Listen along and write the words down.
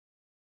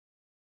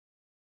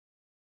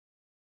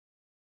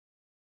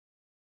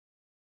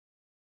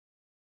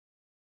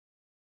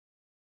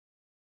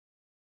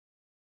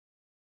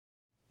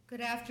Good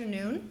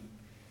afternoon.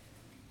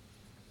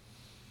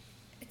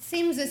 It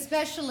seems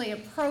especially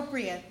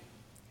appropriate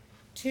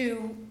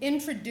to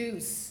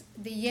introduce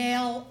the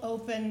Yale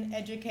Open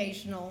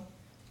Educational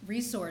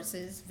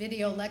Resources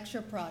Video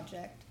Lecture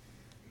Project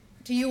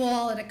to you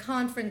all at a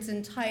conference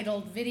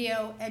entitled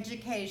Video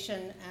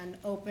Education and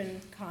Open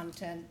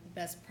Content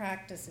Best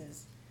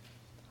Practices.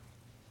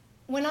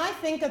 When I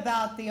think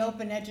about the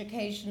open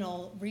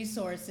educational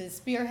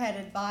resources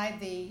spearheaded by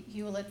the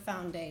Hewlett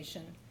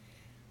Foundation,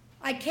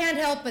 I can't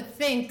help but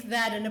think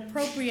that an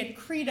appropriate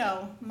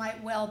credo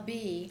might well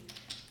be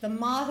the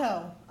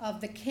motto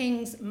of the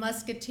King's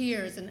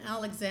Musketeers and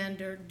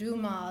Alexander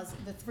Dumas'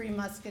 The Three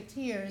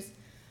Musketeers,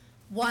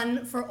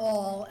 one for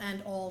all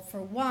and all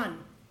for one.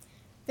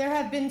 There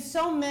have been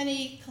so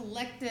many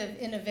collective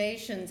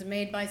innovations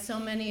made by so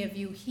many of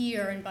you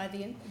here and by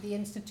the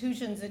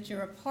institutions that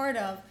you're a part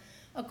of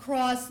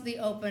across the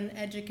open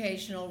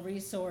educational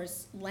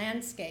resource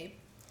landscape.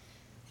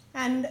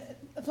 And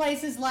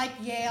places like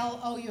Yale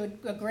owe you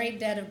a great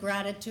debt of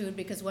gratitude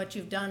because what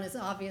you've done has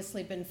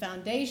obviously been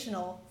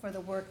foundational for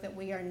the work that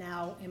we are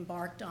now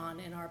embarked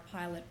on in our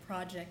pilot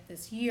project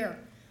this year.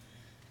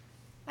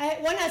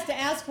 One has to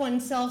ask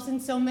oneself,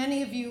 since so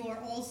many of you are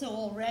also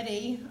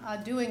already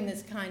doing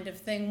this kind of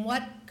thing,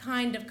 what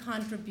kind of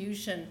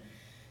contribution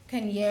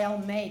can Yale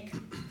make?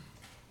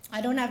 I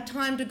don't have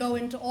time to go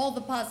into all the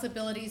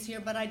possibilities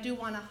here, but I do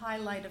want to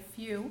highlight a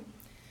few.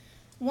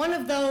 One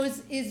of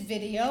those is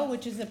video,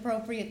 which is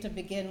appropriate to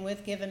begin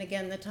with, given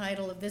again the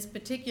title of this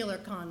particular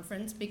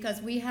conference,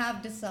 because we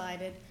have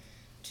decided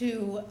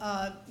to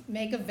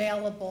make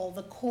available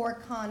the core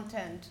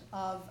content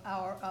of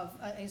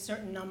a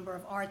certain number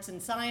of arts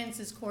and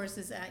sciences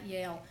courses at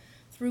Yale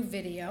through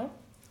video.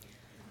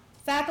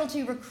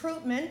 Faculty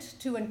recruitment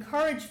to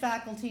encourage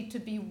faculty to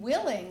be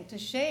willing to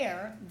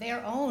share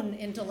their own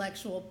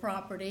intellectual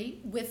property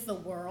with the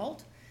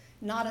world,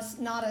 not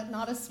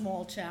a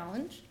small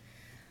challenge.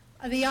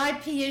 The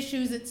IP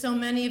issues that so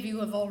many of you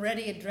have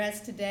already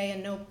addressed today,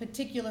 and no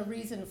particular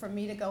reason for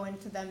me to go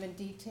into them in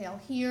detail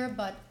here,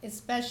 but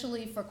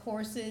especially for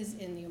courses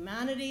in the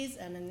humanities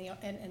and in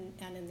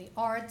the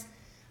arts,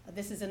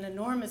 this is an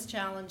enormous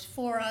challenge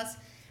for us,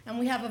 and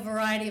we have a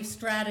variety of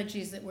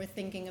strategies that we're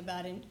thinking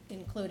about,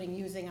 including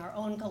using our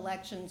own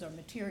collections or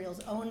materials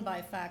owned by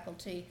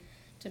faculty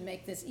to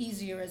make this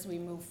easier as we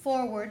move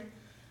forward.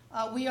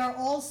 We are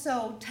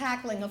also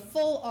tackling a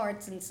full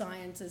arts and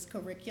sciences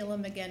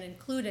curriculum, again,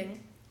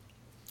 including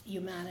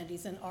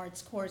humanities and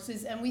arts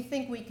courses, and we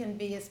think we can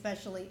be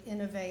especially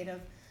innovative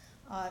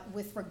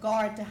with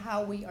regard to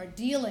how we are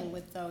dealing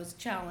with those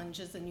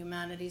challenges in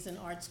humanities and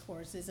arts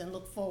courses, and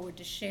look forward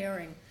to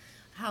sharing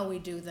how we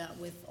do that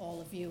with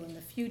all of you in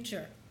the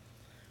future.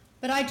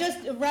 But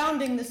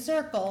rounding the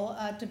circle,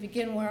 to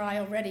begin where I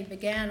already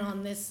began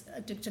on this,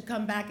 to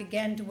come back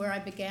again to where I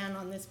began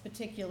on this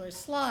particular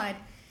slide,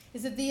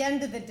 is at the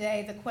end of the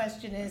day, the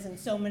question is, and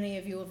so many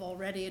of you have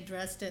already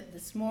addressed it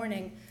this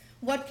morning,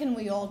 what can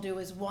we all do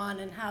as one,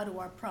 and how do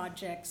our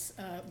projects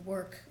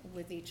work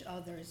with each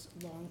other's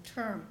long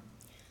term?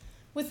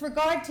 With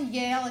regard to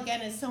Yale,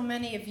 again, as so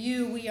many of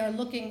you, we are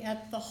looking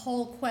at the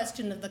whole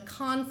question of the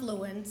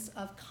confluence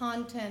of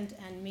content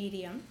and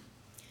medium.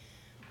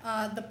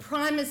 The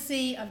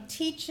primacy of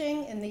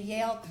teaching in the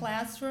Yale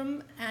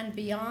classroom and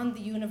beyond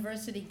the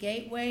university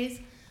gateways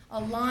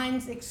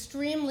aligns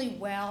extremely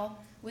well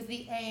with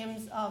the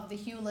aims of the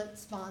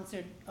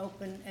Hewlett-sponsored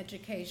open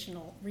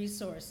educational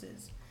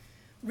resources.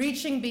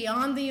 Reaching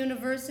beyond the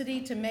university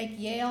to make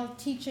Yale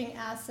teaching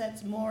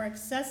assets more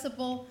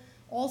accessible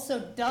also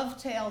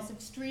dovetails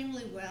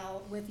extremely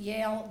well with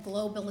Yale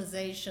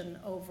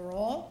globalization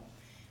overall.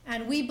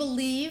 And we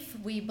believe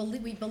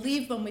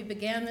when we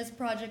began this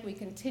project, we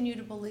continue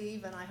to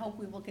believe, and I hope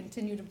we will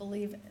continue to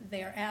believe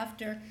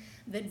thereafter,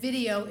 that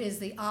video is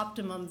the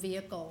optimum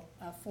vehicle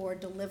for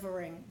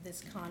delivering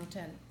this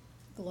content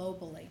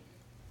globally.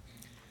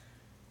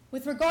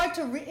 With regard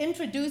to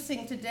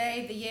introducing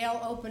today the Yale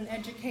Open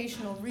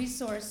Educational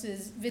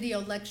Resources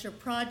Video Lecture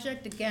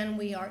Project, again,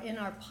 we are in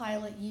our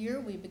pilot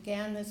year. We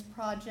began this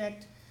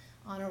project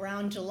on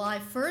around July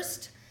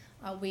 1st.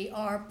 We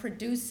are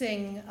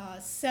producing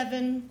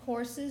 7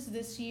 courses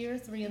this year,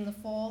 3 in the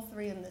fall,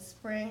 3 in the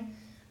spring,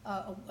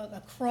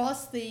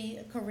 across the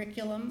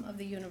curriculum of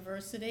the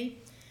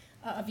university.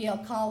 Of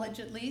Yale College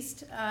at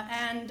least,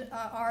 and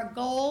our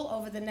goal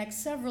over the next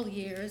several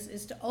years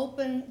is to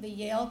open the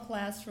Yale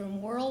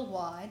classroom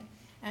worldwide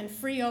and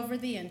free over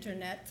the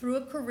internet through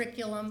a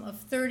curriculum of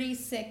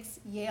 36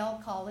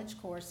 Yale College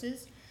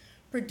courses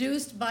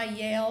produced by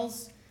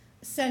Yale's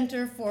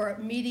Center for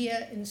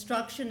Media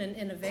Instruction and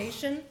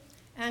Innovation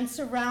and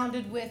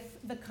surrounded with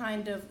the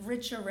kind of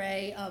rich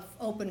array of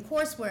open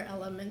courseware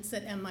elements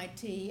that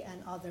MIT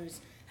and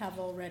others have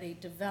already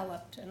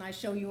developed. And I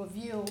show you a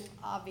view,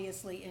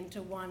 obviously,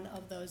 into one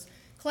of those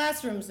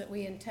classrooms that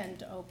we intend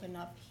to open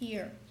up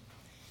here.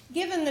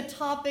 Given the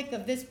topic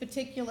of this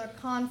particular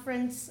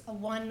conference,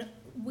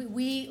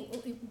 it's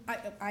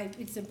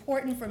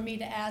important for me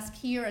to ask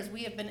here, as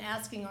we have been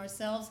asking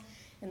ourselves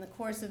in the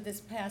course of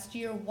this past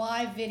year.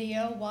 Why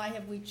video? Why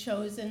have we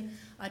chosen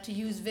to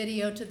use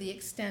video to the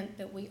extent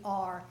that we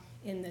are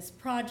in this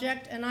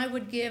project? And I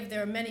would give,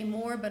 there are many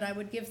more, but I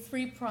would give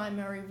 3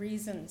 primary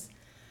reasons.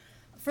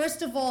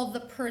 First of all, the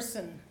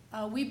person.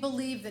 We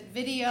believe that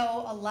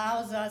video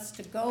allows us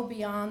to go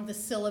beyond the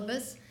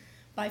syllabus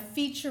by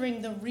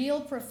featuring the real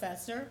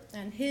professor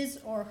and his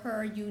or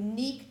her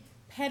unique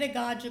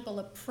pedagogical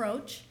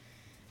approach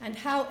and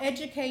how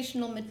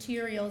educational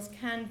materials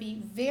can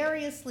be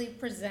variously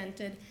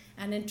presented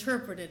and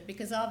interpreted,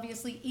 because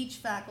obviously each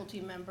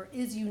faculty member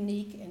is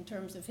unique in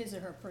terms of his or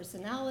her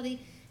personality,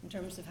 in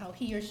terms of how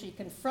he or she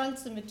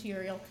confronts the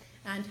material,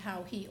 and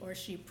how he or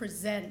she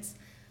presents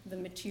the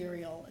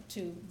material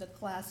to the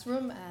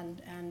classroom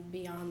and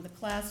beyond the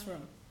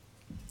classroom.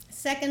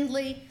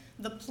 Secondly,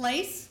 the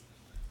place.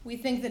 We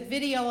think that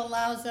video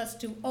allows us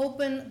to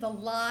open the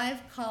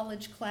live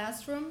college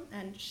classroom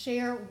and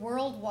share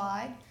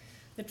worldwide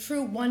the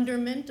true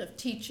wonderment of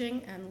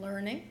teaching and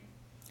learning.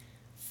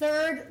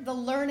 Third, the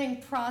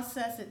learning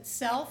process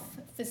itself,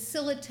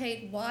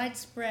 facilitate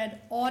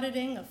widespread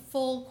auditing of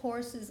full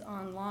courses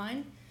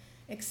online,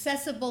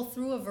 accessible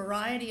through a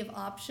variety of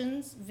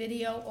options,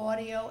 video,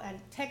 audio, and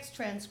text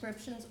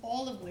transcriptions,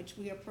 all of which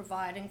we are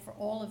providing for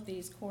all of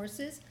these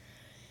courses.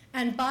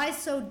 And by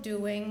so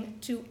doing,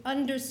 to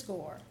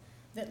underscore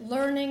that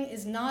learning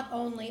is not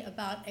only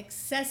about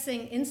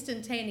accessing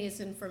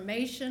instantaneous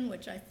information,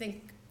 which I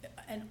think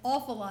an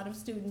awful lot of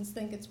students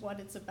think it's what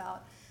it's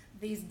about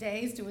these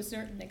days to a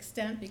certain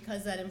extent,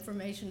 because that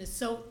information is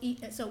so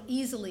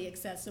easily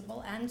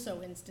accessible and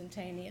so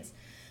instantaneous,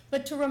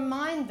 but to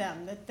remind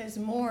them that there's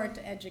more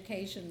to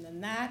education than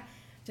that,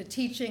 to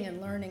teaching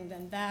and learning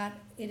than that.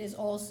 It is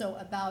also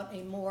about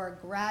a more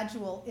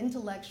gradual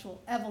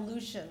intellectual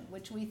evolution,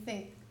 which we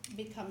think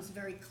becomes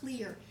very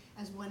clear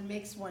as one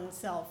makes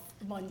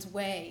one's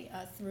way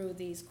through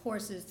these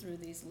courses, through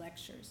these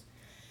lectures.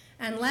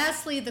 And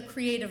lastly, the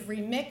creative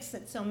remix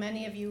that so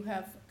many of you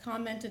have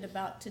commented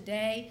about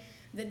today,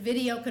 that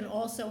video can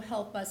also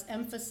help us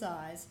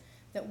emphasize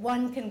that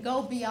one can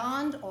go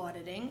beyond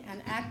auditing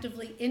and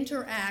actively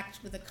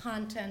interact with the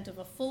content of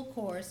a full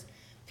course,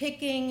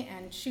 picking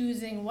and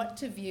choosing what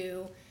to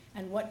view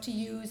and what to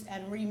use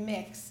and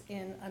remix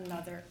in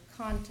another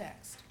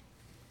context.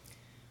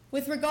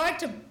 With regard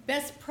to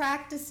best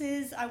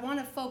practices, I want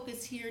to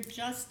focus here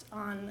just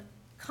on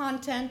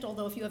content,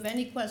 although if you have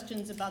any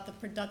questions about the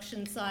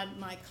production side,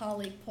 my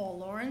colleague Paul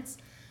Lawrence,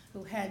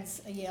 who heads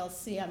Yale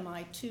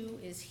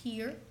CMI2, is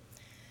here.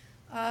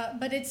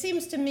 But it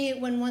seems to me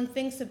when one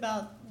thinks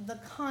about the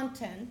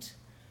content,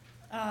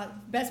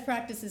 best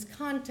practices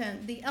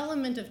content, the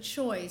element of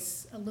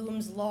choice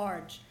looms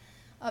large.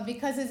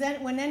 Because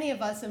when any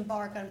of us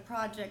embark on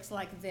projects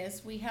like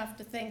this, we have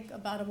to think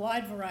about a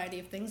wide variety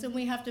of things, and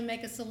we have to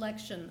make a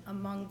selection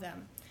among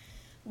them.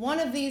 One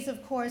of these,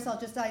 of course, I'll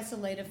just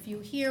isolate a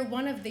few here.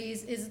 One of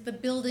these is the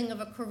building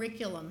of a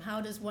curriculum. How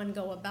does one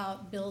go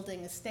about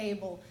building a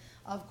stable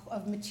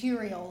of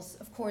materials,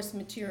 of course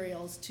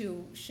materials,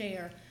 to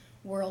share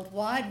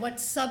worldwide? What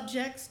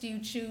subjects do you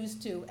choose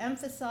to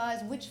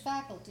emphasize? Which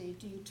faculty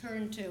do you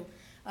turn to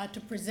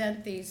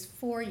present these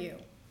for you?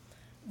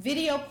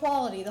 Video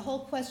quality, the whole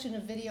question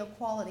of video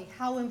quality.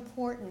 How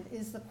important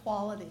is the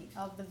quality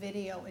of the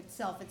video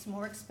itself? It's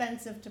more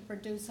expensive to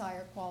produce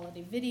higher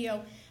quality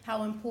video.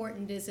 How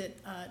important is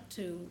it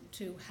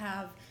to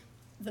have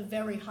the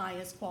very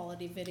highest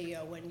quality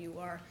video when you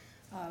are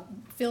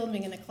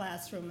filming in a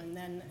classroom and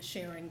then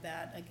sharing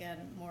that again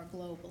more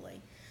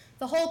globally?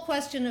 The whole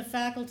question of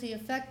faculty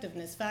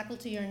effectiveness.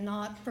 Faculty are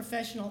not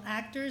professional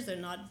actors, they're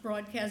not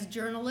broadcast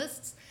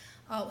journalists.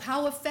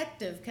 How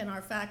effective can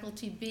our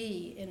faculty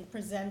be in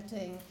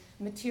presenting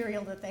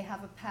material that they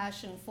have a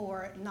passion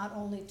for, not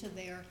only to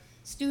their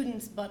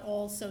students, but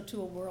also to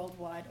a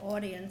worldwide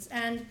audience?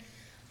 And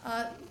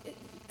are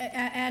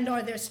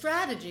there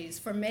strategies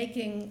for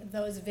making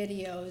those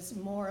videos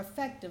more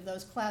effective,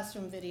 those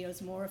classroom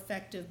videos more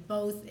effective,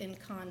 both in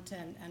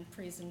content and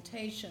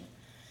presentation?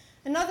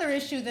 Another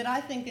issue that I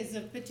think is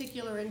of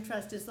particular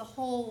interest is the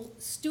whole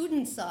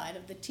student side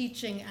of the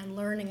teaching and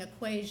learning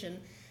equation.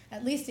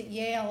 At least at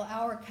Yale,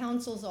 our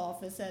counsel's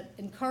office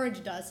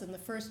encouraged us in the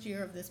first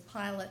year of this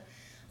pilot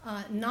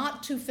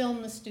not to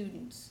film the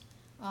students.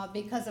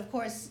 Because, of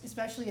course,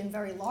 especially in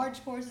very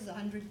large courses,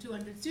 100,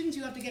 200 students,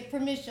 you have to get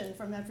permission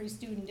from every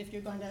student if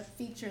you're going to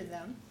feature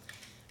them.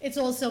 It's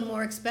also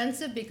more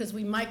expensive because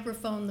we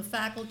microphone the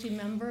faculty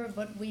member,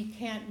 but we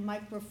can't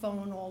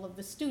microphone all of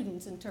the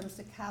students in terms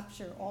to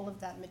capture all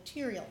of that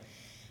material.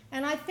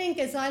 And I think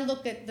as I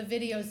look at the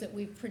videos that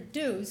we've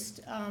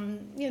produced,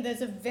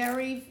 there's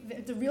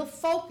a real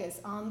focus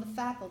on the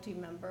faculty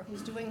member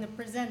who's doing the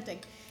presenting.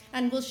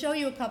 And we'll show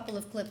you a couple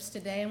of clips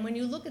today. And when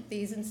you look at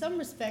these, in some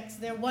respects,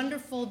 they're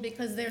wonderful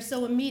because they're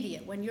so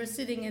immediate. When you're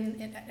sitting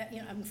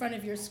in front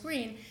of your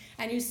screen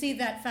and you see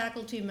that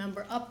faculty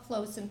member up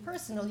close and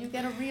personal, you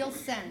get a real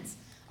sense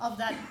of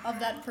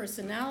that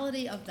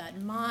personality, of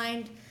that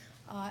mind,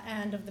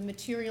 and of the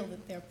material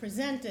that they're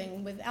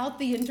presenting without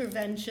the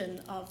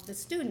intervention of the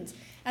students.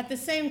 At the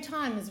same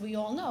time, as we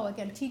all know,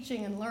 again,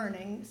 teaching and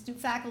learning,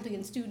 faculty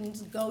and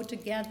students go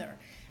together.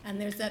 And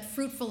there's that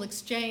fruitful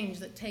exchange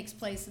that takes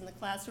place in the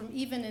classroom,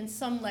 even in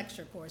some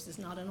lecture courses,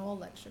 not in all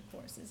lecture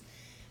courses.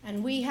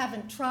 And we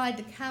haven't tried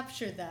to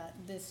capture that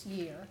this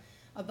year.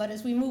 But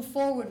as we move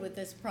forward with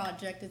this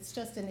project, it's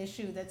just an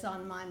issue that's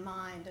on my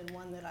mind and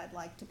one that I'd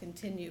like to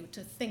continue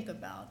to think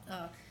about,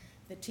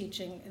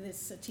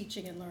 this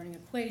teaching and learning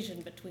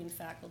equation between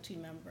faculty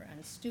member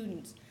and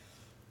students.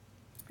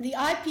 The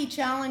IP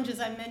challenge, as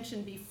I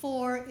mentioned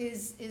before,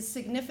 is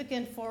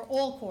significant for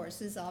all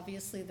courses,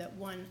 obviously, that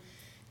one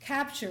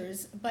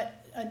captures,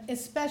 but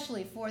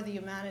especially for the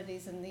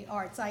humanities and the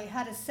arts. I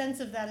had a sense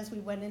of that as we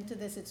went into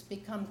this. It's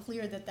become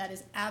clear that that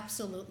is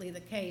absolutely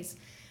the case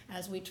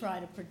as we try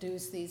to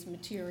produce these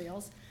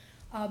materials.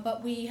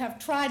 But we have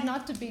tried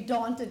not to be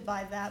daunted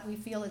by that. We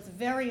feel it's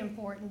very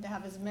important to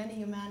have as many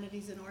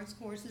humanities and arts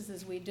courses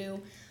as we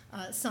do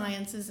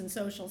sciences and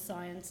social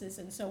sciences,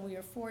 and so we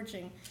are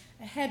forging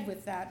ahead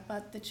with that,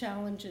 but the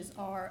challenges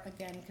are,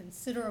 again,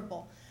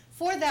 considerable.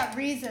 For that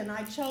reason,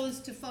 I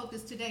chose to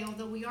focus today,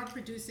 although we are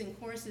producing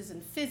courses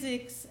in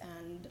physics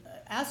and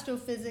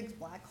astrophysics,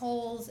 black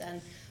holes,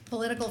 and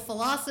political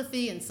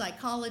philosophy and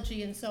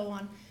psychology and so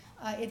on,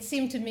 it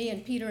seemed to me,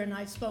 and Peter and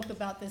I spoke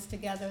about this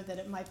together, that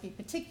it might be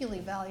particularly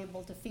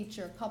valuable to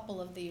feature a couple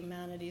of the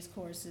humanities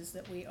courses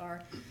that we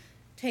are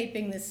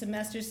taping this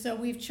semester. So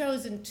we've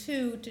chosen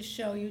two to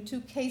show you,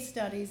 two case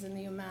studies in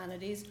the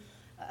humanities.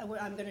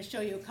 I'm going to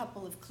show you a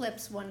couple of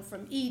clips, one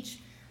from each.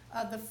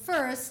 The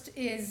first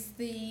is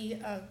the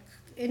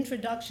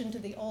introduction to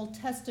the Old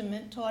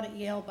Testament taught at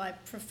Yale by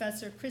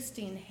Professor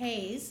Christine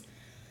Hayes.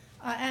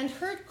 And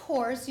her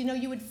course, you know,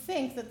 you would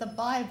think that the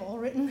Bible,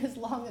 written as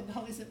long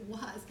ago as it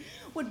was,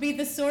 would be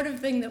the sort of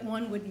thing that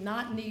one would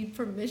not need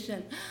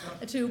permission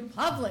to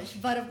publish.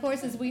 But of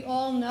course, as we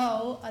all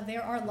know,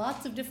 there are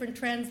lots of different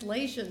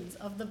translations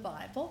of the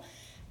Bible.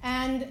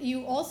 And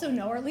you also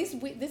know, or at least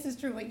this is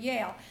true at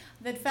Yale,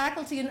 that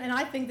faculty, and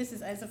I think this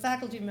is, as a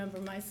faculty member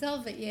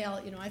myself at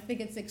Yale, you know, I think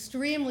it's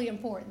extremely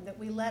important that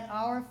we let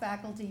our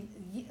faculty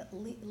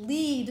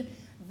lead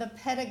the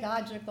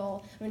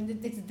pedagogical, I mean,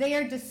 it's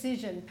their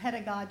decision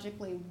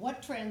pedagogically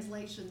what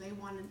translation they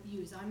want to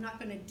use. I'm not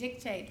going to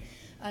dictate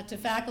to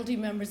faculty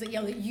members at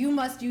Yale that you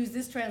must use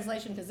this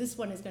translation because this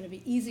one is going to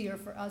be easier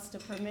for us to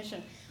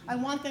permission. I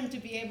want them to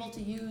be able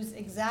to use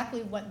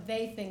exactly what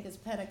they think is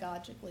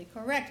pedagogically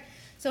correct.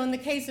 So in the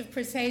case of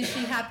Chris Hayes,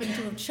 she happened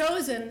to have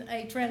chosen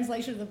a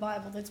translation of the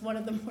Bible that's one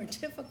of the more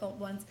difficult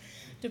ones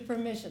to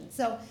permission.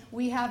 So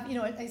we have, you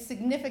know, a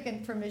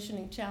significant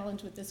permissioning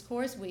challenge with this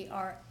course. We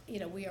are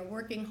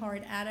working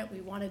hard at it. We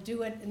want to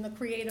do it in the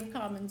Creative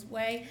Commons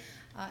way,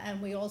 and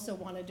we also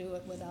want to do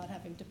it without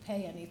having to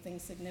pay anything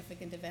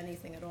significant, if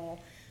anything at all,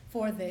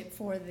 for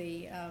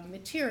the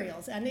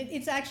materials. And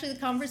it's actually, the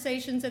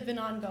conversations have been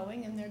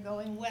ongoing, and they're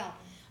going well.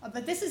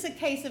 But this is a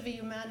case of a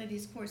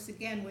humanities course,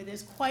 again, where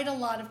there's quite a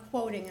lot of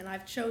quoting, and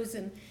I've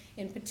chosen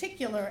in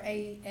particular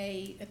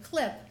a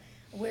clip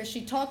where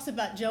she talks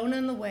about Jonah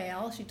and the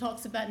whale, she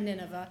talks about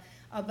Nineveh,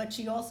 but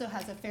she also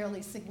has a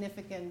fairly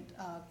significant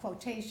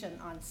quotation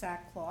on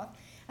sackcloth.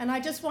 And I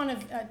just want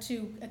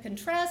to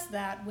contrast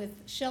that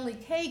with Shelley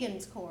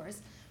Kagan's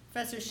course,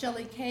 Professor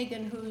Shelley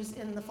Kagan, who's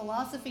in the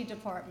philosophy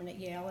department at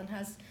Yale and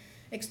has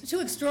two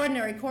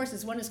extraordinary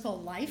courses. One is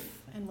called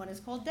Life and one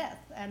is called Death.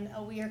 And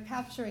we are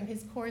capturing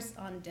his course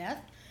on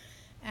death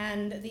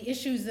and the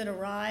issues that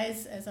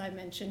arise, as I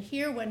mentioned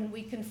here, when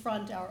we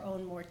confront our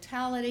own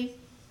mortality.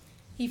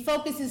 He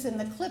focuses in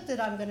the clip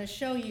that I'm going to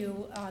show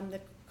you on the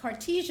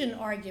Cartesian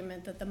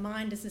argument that the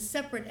mind is a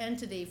separate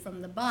entity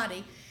from the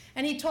body.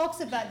 And he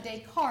talks about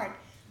Descartes.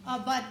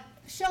 But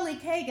Shelley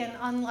Kagan,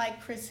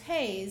 unlike Chris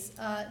Hayes,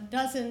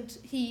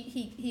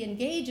 he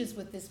engages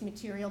with this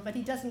material, but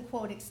he doesn't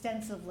quote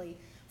extensively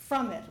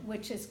from it,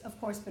 which has, of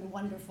course, been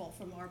wonderful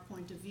from our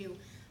point of view,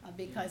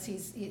 because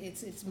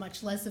it's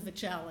much less of a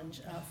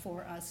challenge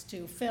for us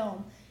to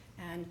film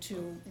and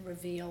to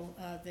reveal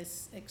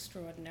this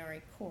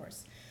extraordinary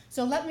course.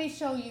 So let me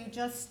show you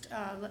just,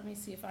 let me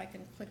see if I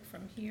can click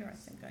from here, I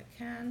think I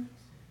can,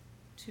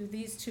 to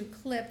these two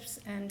clips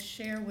and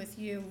share with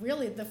you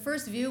really the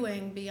first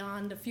viewing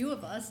beyond a few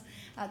of us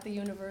at the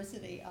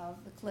university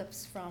of the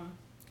clips from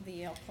the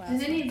Yale classroom.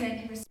 In any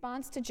event, in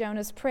response to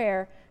Jonah's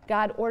prayer,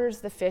 God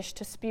orders the fish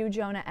to spew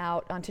Jonah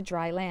out onto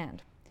dry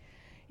land.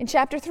 In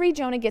chapter 3,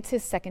 Jonah gets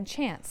his second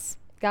chance.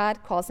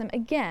 God calls him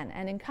again,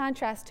 and in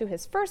contrast to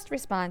his first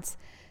response,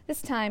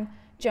 this time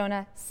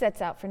Jonah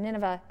sets out for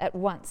Nineveh at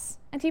once,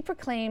 and he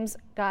proclaims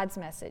God's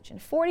message. In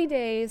 40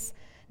 days,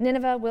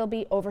 Nineveh will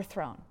be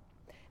overthrown.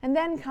 And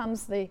then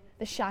comes the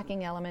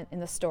shocking element in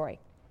the story.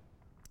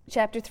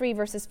 Chapter 3,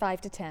 verses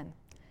 5 to 10.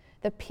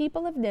 The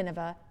people of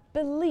Nineveh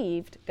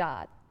believed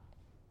God.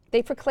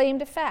 They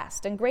proclaimed a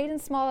fast, and great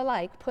and small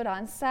alike put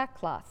on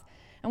sackcloth.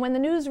 And when the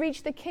news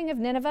reached the king of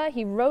Nineveh,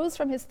 he rose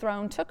from his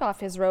throne, took off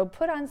his robe,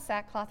 put on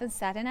sackcloth, and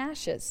sat in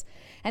ashes.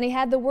 And he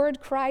had the word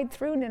cried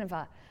through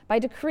Nineveh, By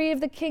decree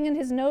of the king and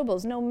his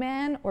nobles, no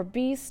man or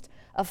beast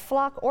of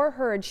flock or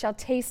herd shall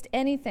taste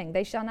anything.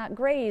 They shall not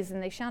graze,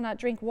 and they shall not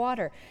drink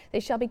water. They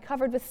shall be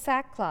covered with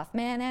sackcloth,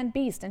 man and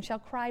beast, and shall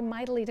cry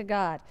mightily to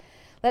God.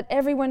 Let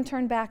everyone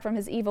turn back from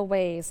his evil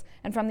ways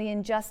and from the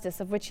injustice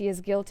of which he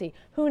is guilty.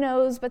 Who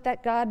knows but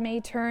that God may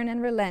turn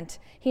and relent?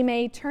 He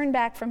may turn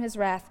back from his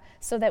wrath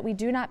so that we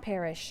do not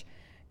perish.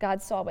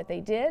 God saw what they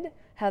did,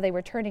 how they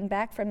were turning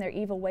back from their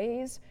evil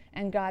ways,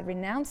 and God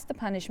renounced the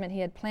punishment he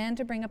had planned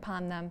to bring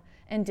upon them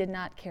and did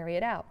not carry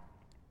it out.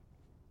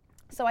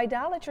 So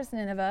idolatrous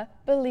Nineveh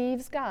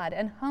believes God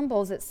and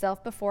humbles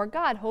itself before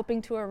God,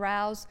 hoping to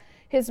arouse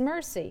his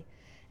mercy.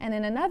 And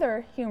in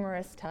another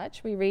humorous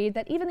touch, we read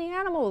that even the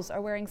animals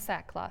are wearing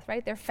sackcloth,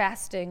 right? They're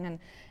fasting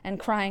and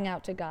crying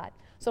out to God.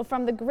 So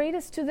from the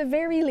greatest to the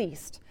very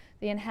least,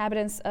 the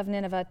inhabitants of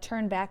Nineveh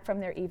turn back from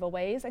their evil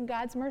ways, and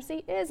God's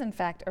mercy is, in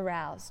fact,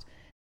 aroused.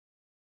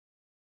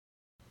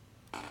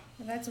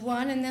 That's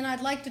one, and then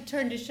I'd like to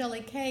turn to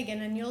Shelley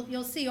Kagan, and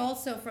you'll see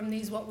also from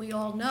these what we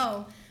all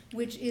know,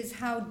 which is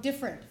how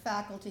different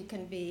faculty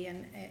can be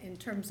in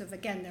terms of,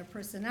 again, their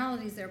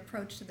personalities, their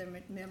approach to their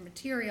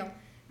material,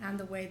 and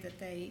the way that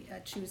they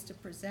choose to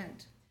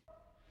present.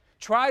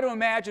 Try to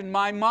imagine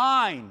my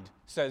mind,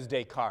 says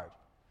Descartes,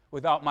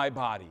 without my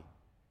body.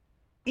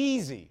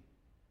 Easy.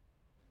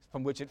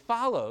 From which it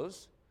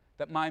follows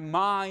that my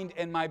mind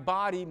and my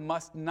body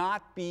must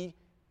not be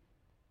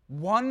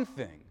one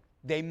thing.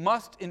 They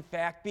must, in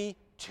fact, be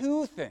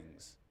two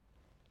things.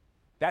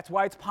 That's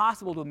why it's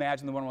possible to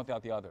imagine the one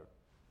without the other.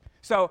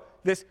 So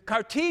this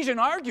Cartesian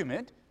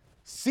argument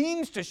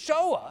seems to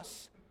show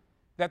us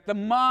that the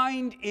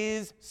mind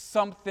is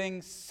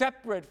something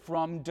separate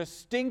from,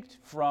 distinct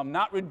from,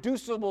 not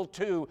reducible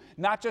to,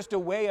 not just a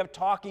way of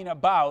talking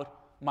about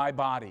my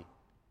body.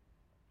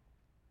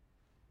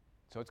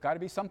 So it's got to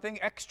be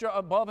something extra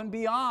above and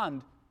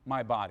beyond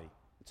my body.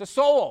 It's a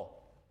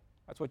soul.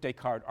 That's what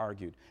Descartes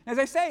argued. And as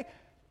I say,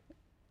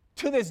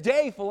 to this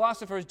day,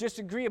 philosophers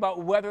disagree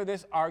about whether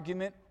this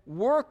argument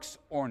works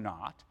or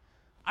not.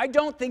 I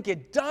don't think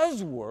it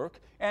does work,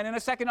 and in a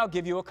second I'll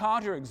give you a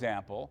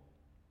counterexample.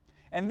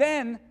 And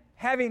then,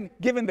 having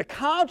given the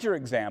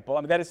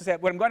counterexample, that is to say,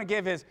 what I'm going to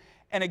give is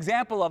an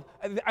example of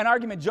an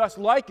argument just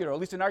like it, or at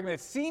least an argument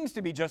that seems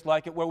to be just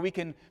like it, where we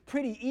can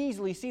pretty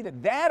easily see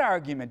that that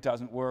argument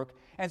doesn't work,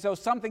 and so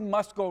something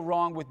must go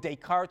wrong with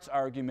Descartes'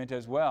 argument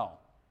as well.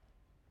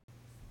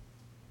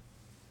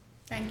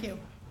 Thank you.